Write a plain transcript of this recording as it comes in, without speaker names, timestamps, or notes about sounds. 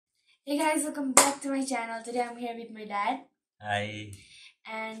Hey guys, welcome back to my channel. Today I'm here with my dad. Hi.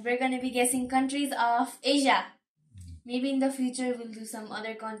 And we're gonna be guessing countries of Asia. Maybe in the future we'll do some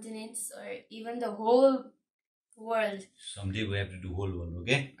other continents or even the whole world. Someday we have to do whole world,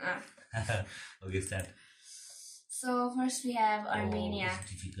 okay? Okay, start. So first we have Armenia. Oh,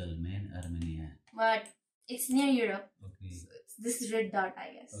 it's difficult, man. Armenia. But it's near Europe. Okay. So it's this red dot,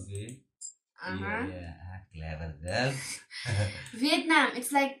 I guess. Okay. Uh-huh. Yeah. Clever girl. Vietnam,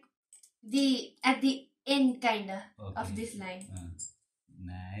 it's like at the end kinda of this line.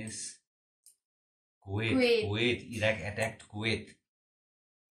 Nice. Kuwait. Iraq attacked Kuwait.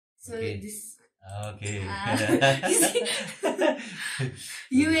 So okay. this. Okay.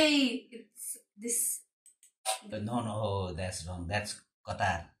 UAE. It's this. No, that's wrong. That's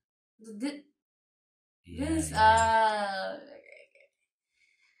Qatar.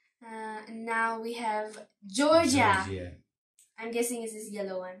 Now we have Georgia. I'm guessing it's this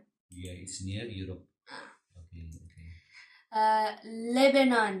yellow one. Yeah, it's near Europe. Okay.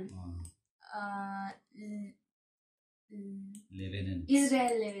 Lebanon. Lebanon.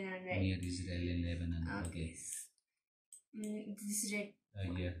 Israel, Lebanon, right? Near Israel and Lebanon. Okay. This red.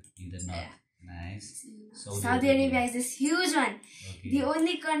 Yeah, either not. Nice. Saudi Arabia is this huge one. Okay. The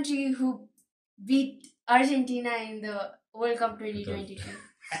only country who beat Argentina in the World Cup 2022.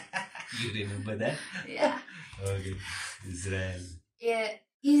 You remember that? Yeah. Okay. Israel. Yeah,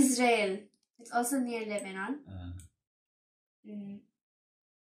 Israel. It's also near Lebanon.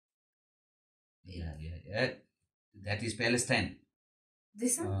 Yeah. That is Palestine.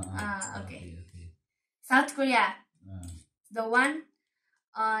 This one? Okay. Okay. South Korea. The one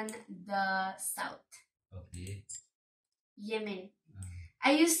on the south. Okay. Yemen.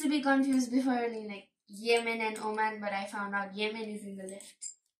 I used to be confused before, like Yemen and Oman, but I found out Yemen is in the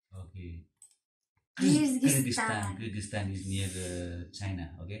left. Okay. Kyrgyzstan. Kyrgyzstan is near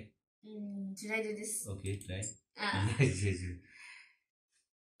China. Okay. Should I do this? Okay, try. Yes.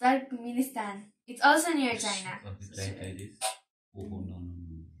 Turkmenistan. It's also near China. Okay, try this. Oh, no.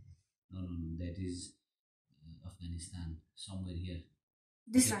 That is Afghanistan. Somewhere here.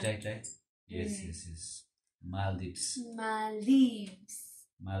 This one. Try. Yes. Maldives.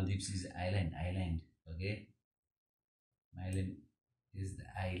 Maldives is island. Okay. Island is the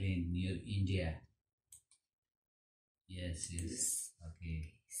island near India. Yes.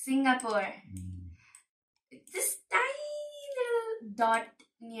 Okay. Singapore. This tiny little dot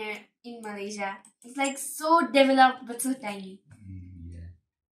in Malaysia. It's like so developed but so tiny.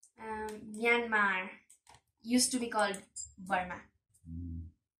 Myanmar used to be called Burma.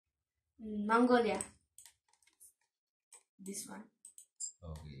 Mongolia. This one.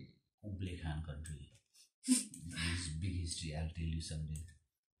 Okay. Kublai Khan country. This big history. I'll tell you someday.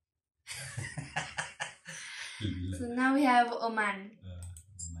 So now we have Oman.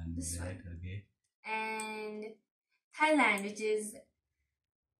 Oman. This right. Okay. And Thailand, which is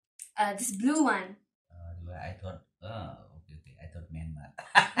this blue one. I thought. Okay. I thought Myanmar.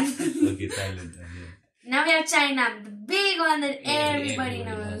 Okay, Thailand. Now we have China, the big one that everybody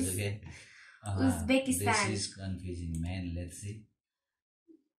knows. Okay. Uzbekistan. This is confusing, man. Let's see.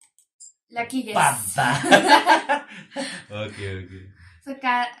 Lucky guess. Okay. So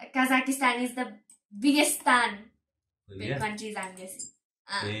Kazakhstan is the biggest countries, I'm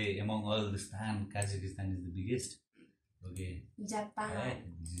guessing. Among all the stan, Kazakhstan is the biggest. Okay. Japan.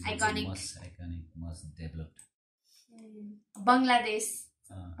 Iconic. Most developed. Bangladesh.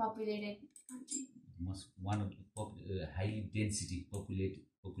 Populated country. One of the highly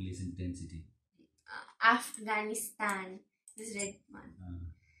population density. Afghanistan. This red one.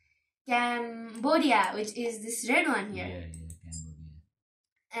 Cambodia, which is this red one here. Yeah, Cambodia.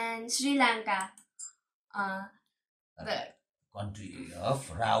 And Sri Lanka. The country of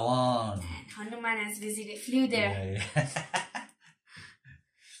Ravan. And Hanuman has flew there. Yeah.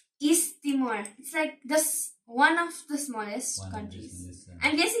 East Timor. It's like one of the smallest countries.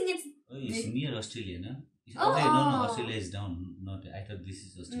 I'm guessing it's... it's near Australia, no? No, Australia is down. Not. I thought this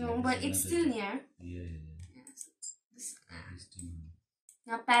is Australia. No, but it's still near. Yeah. So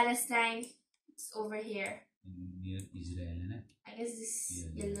now Palestine, it's over here. Near Israel, right? I guess this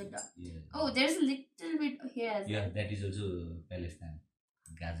yellow dot. Yeah. Oh, there's a little bit here as well. Yeah, that is also Palestine,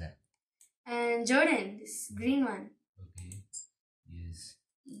 Gaza. And Jordan, this green one. Okay. Yes.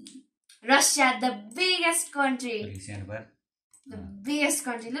 Russia, the biggest country. The biggest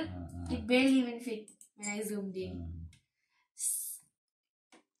country. Look, it barely even fit when I zoomed in.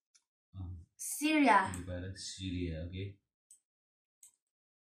 Syria. Syria, okay.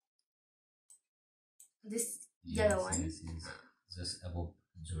 This yellow one. Yes. Just above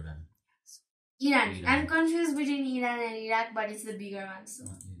Jordan. Iran. I'm confused between Iran and Iraq, but it's the bigger one. So.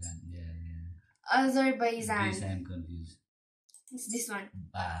 Iran, yeah. Azerbaijan. This I am confused. It's this one.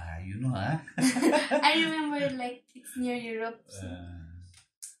 You know, huh? I remember like it's near Europe. So.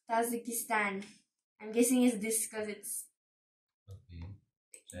 Tajikistan. I'm guessing it's this because it's okay.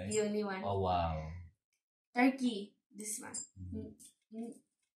 Right. the only one. Oh wow. Turkey. This one.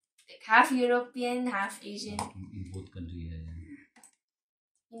 Like half European, half Asian. In both countries.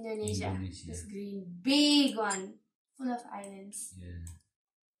 Indonesia. This green big one, full of islands. Yeah.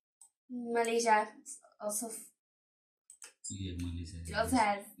 Malaysia also. Yeah, Malaysia. It also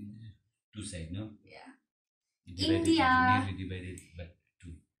has two sides, no? Yeah. India. Nearly divided by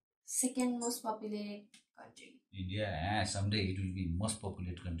two. Second most populated country. India, someday it will be most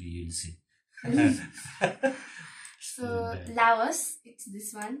populated country. You'll see. So Laos, it's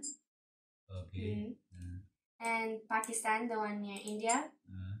this one. Okay. And Pakistan, the one near India.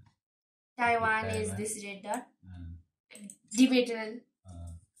 Taiwan is this red dot. Debatable.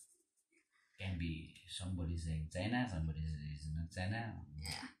 Can be somebody saying China, somebody says not China.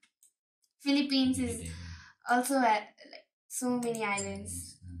 Yeah. Philippines is also at like so many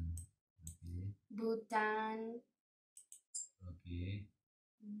islands. Okay. Bhutan. Okay.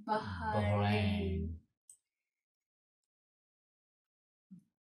 Bahrain.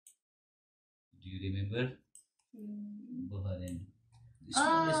 Do you remember? Bahrain. The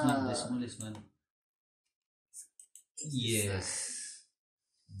smallest one. Yes.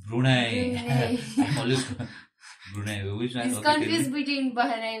 Brunei. I'm always Brunei. Which one? It's confused between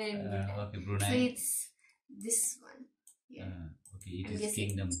Bahrain and Bhutan. Okay, Brunei. So it's this one. Yeah. Okay, it is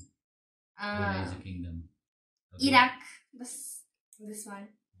kingdom. Brunei is a kingdom. Okay. Iraq. This one.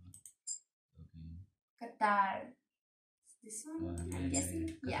 Okay. Qatar. This one. I'm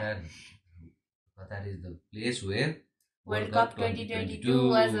guessing. Qatar. Qatar is the place where World Cup 2022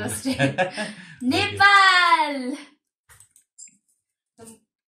 was hosted. Nepal.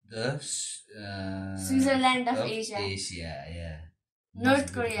 The Switzerland of Asia. Yeah.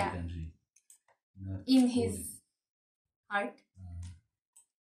 North Korea. In his heart.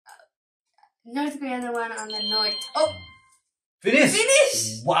 North Korea, the one on the north. Oh!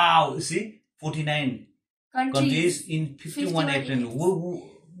 Finish! Wow! See? 49 countries in 51 actions.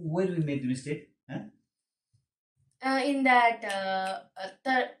 Where do we make the mistake? Huh? In that,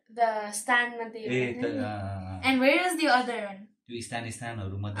 the stand. And where is the other one? त्यो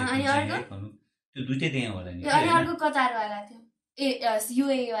स्थानहरु मध्ये त्यो दुईटै त्यहाँ होला नि अनि अर्को कतार वाला थियो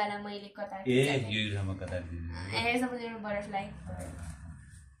युएई वाला मैले कतार युएई मा कतार it's a little butterfly.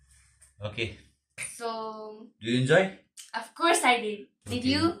 Okay, so do you enjoy? Of course I did. Did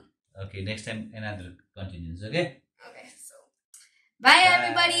you? Okay, next time another continues. Okay, so bye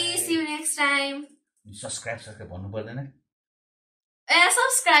everybody, see you next time. Subscribe भन्नु पर्दैन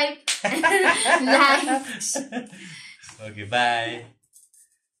subscribe. Like. Okay, bye.